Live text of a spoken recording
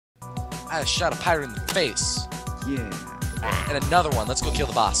I shot a pirate in the face. Yeah. And another one. Let's go kill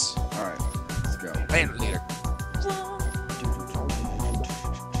the boss. Alright, let's go. Bandit leader.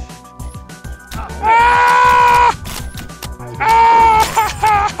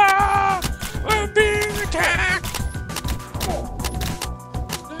 We're being attacked!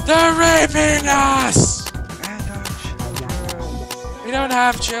 They're raping us! And our children. We don't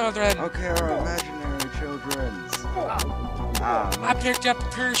have children. Okay, our imaginary children's. I picked up a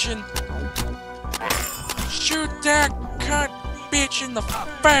Persian. Shoot that cunt bitch in the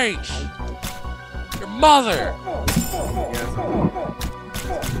face! Your mother!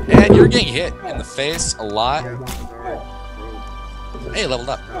 And you're getting hit in the face a lot. Hey, leveled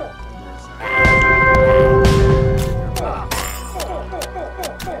up.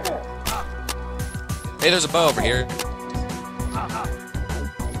 Hey, there's a bow over here.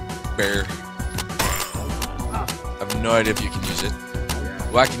 Bear. I have no idea if you can use it.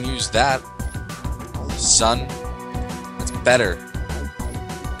 Well, I can use that. Son. That's better.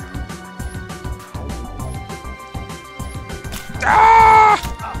 Ah!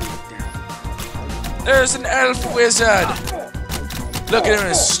 There's an elf wizard! Look at him,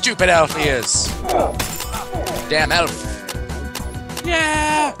 his stupid elf he is. Damn elf.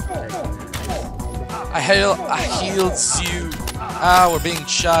 Yeah! I healed you. Ah, we're being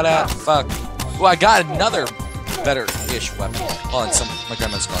shot at. Fuck. Well, I got another better-ish weapon. Hold on, my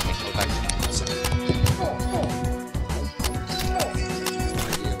grandma's calling me. Go back.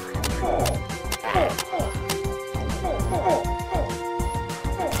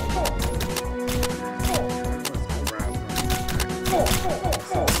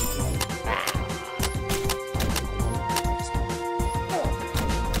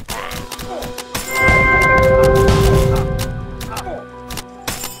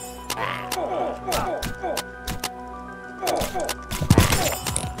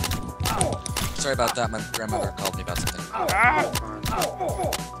 Sorry about that, my grandmother called me about something.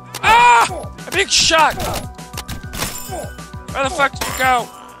 Ah! A big shot! Where the fuck did you go?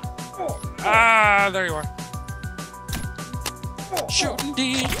 Ah, there you are. Shooting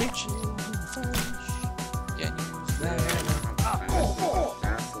deep bitches in the face. Can't use that.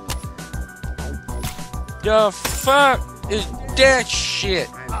 The fuck is that shit?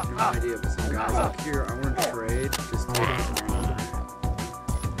 I have no idea, but some guys up here, I want to trade. Just take it.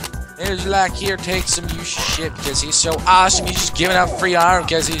 There's like here, take some use shit because he's so awesome. He's just giving out free arm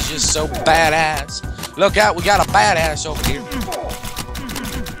because he's just so badass. Look out, we got a badass over here.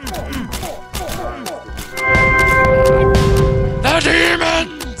 The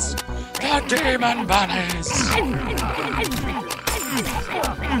demons! The demon bunnies!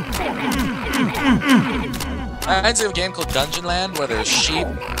 I went to a game called Dungeon Land where there's sheep.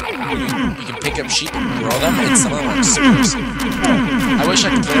 You can pick up sheep and grow them, and some of them are exclusive. I wish I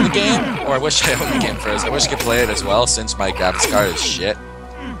could play the game, or I wish I owned the game first. I wish I could play it as well, since my graphics card is shit.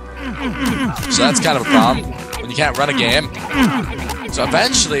 So that's kind of a problem, when you can't run a game. So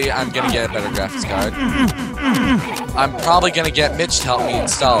eventually, I'm gonna get a better graphics card. I'm probably gonna get Mitch to help me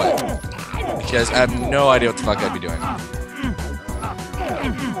install it, because I have no idea what the fuck I'd be doing.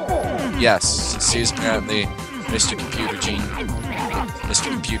 Yes, since he's apparently Mr. Computer Gene. Mr.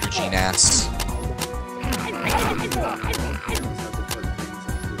 Computer Gene ass.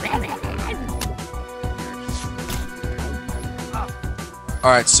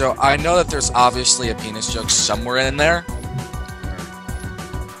 Alright, so I know that there's obviously a penis joke somewhere in there.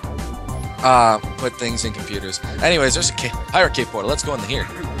 Put things in computers. Anyways, there's a pirate cave portal. Let's go in here.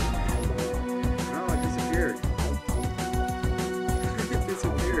 No, it disappeared. It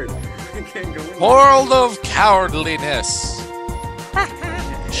disappeared. I can't go in. World of cowardliness.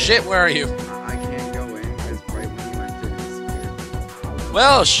 Shit, where are you? I can't go in because right when you went in, it disappeared.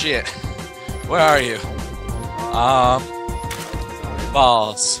 Well, shit. Where are you?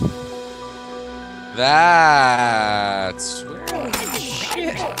 Balls. That's weird.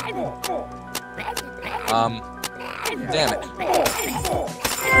 Shit. Damn it.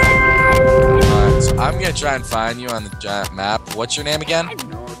 Alright, so I'm gonna try and find you on the giant map. What's your name again?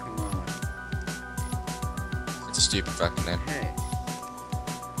 Noah, come on. It's a stupid fucking name. Hey.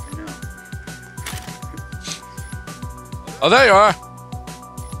 I know. Oh, there you are.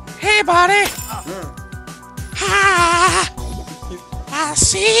 Hey, buddy. Ha! I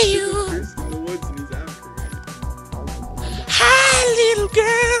see you. He's in the woods and he's after me. Hi, little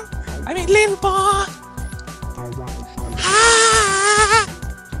girl. I mean, little boy. Hi.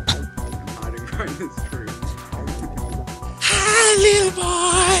 I'm hiding behind this tree. Hi, little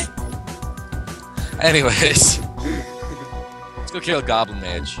boy. Anyways, let's go kill a goblin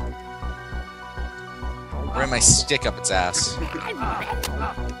mage. Bring my stick up its ass.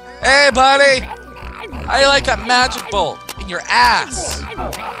 Hey, buddy! How you like that magic bolt in your ass?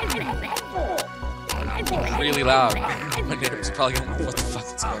 Really loud. My neighbor's probably gonna know what the fuck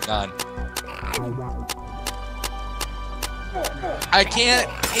is going on. I can't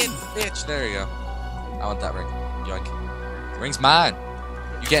hit, bitch. There you go. I want that ring. Yoink. The ring's mine.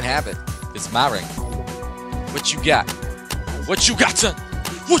 You can't have it. It's my ring. What you got? What you got, son?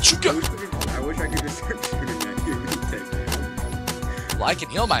 What you got? I wish I could just start shooting at you and take it. Well, I can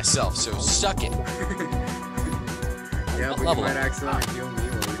heal myself, so suck it. Yeah, but you might accidentally heal me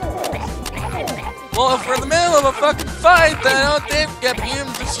while we Well, if we're in the middle of a fucking fight, then I don't think we got him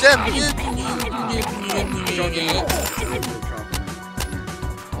to step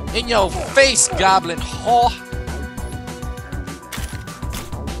in your face, goblin whore.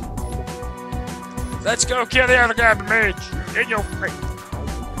 Let's go kill the other goblin mage. In your face.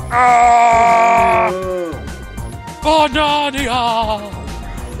 Ah! Banania!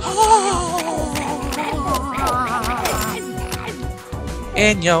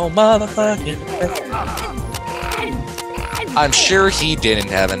 In your motherfucking face. I'm sure he didn't,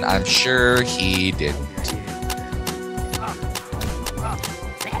 Heaven. I'm sure he didn't.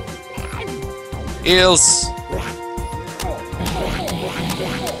 Eels.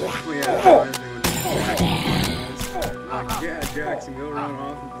 Yeah, Jackson, go run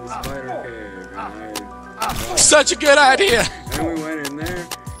off into the spider cave. Such a good idea. And we went in there,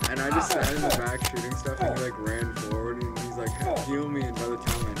 and I just sat in the back shooting stuff, and he like ran forward, and he's like, heal me, and by the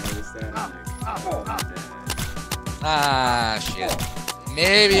time I noticed that, I'm like, oh, I'm dead. Ah, shit.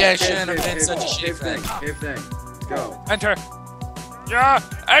 Maybe I shouldn't have been such a shit thing. Cave thing. Go. Enter. Yeah,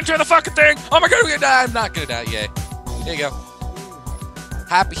 enter the fucking thing. Oh my god, we're gonna die. I'm not gonna die. Yay. There you go.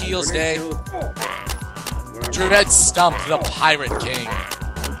 Happy Heels Day. Dread Stump, the Pirate King.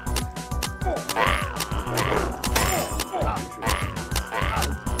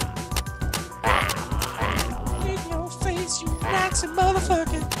 In your face, you Nazi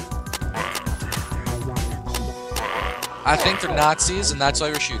motherfucker. I think they're Nazis, and that's why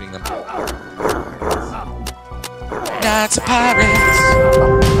we're shooting them. Nazi pirates.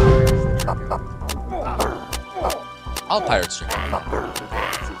 All pirates drink.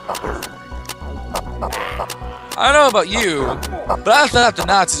 I don't know about you, but I thought the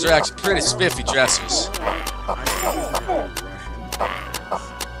Nazis are actually pretty spiffy dressers.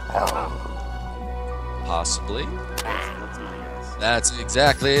 Possibly. That's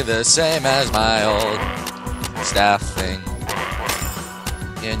exactly the same as my old staff thing.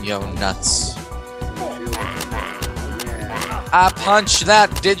 In your nuts. I punch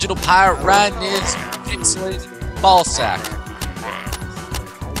that digital pirate right in his pixelated ballsack.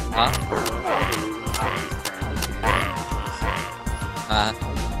 Huh?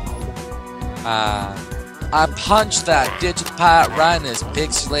 I punched that digital pirate right in his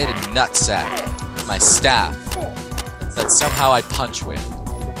pixelated nutsack with my staff that somehow I punch with.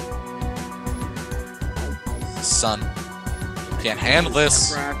 Son, you can't handle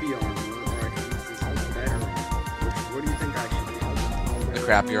this. Crappy armor, or I can use this better armor. What do you think I should do? The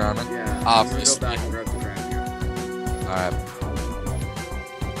crappier armor? Yeah, Obviously. go back and grab the crappy armor. Alright.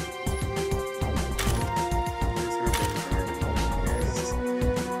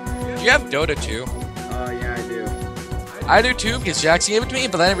 Do you have Dota 2? Yeah, I do. I do too, because Jackson gave it to me,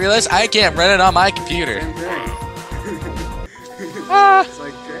 but then I realized I can't run it on my computer. Same thing. Ah. It's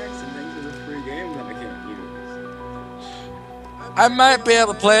like, Jackson, thanks for this free game that I can't use. I might be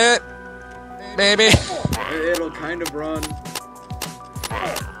able to play it. Maybe. It'll kind of run.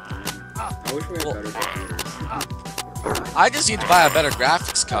 I wish we had better computers. I just need to buy a better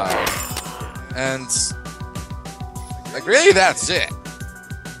graphics card. And, like, really, that's it.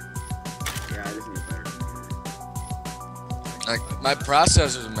 Yeah, I just need a better computer. Like, my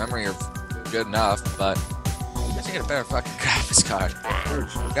processors and memory are good enough, but I just need a better fucking graphics card.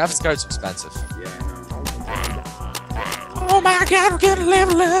 Graphics cards are expensive. Yeah, I know. Oh my god, we're gonna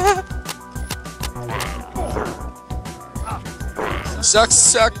level up! Suck,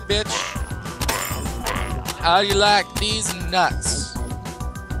 bitch. How do you like these nuts?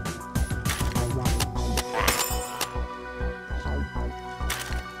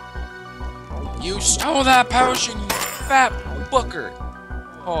 You stole that potion, you fat booker.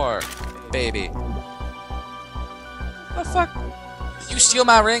 Whore, baby. The fuck? Did you steal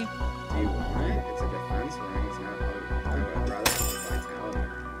my ring? Do you want it? It's a defense ring. It's not like I'd rather have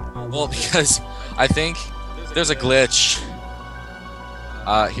vitality. Well, because I think there's a glitch.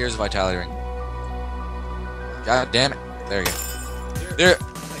 Here's a vitality ring. God damn it. There you go. There,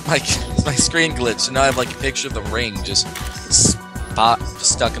 my screen glitched, so now I have like a picture of the ring just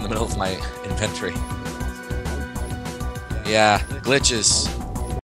stuck in the middle of my inventory. Yeah, glitches.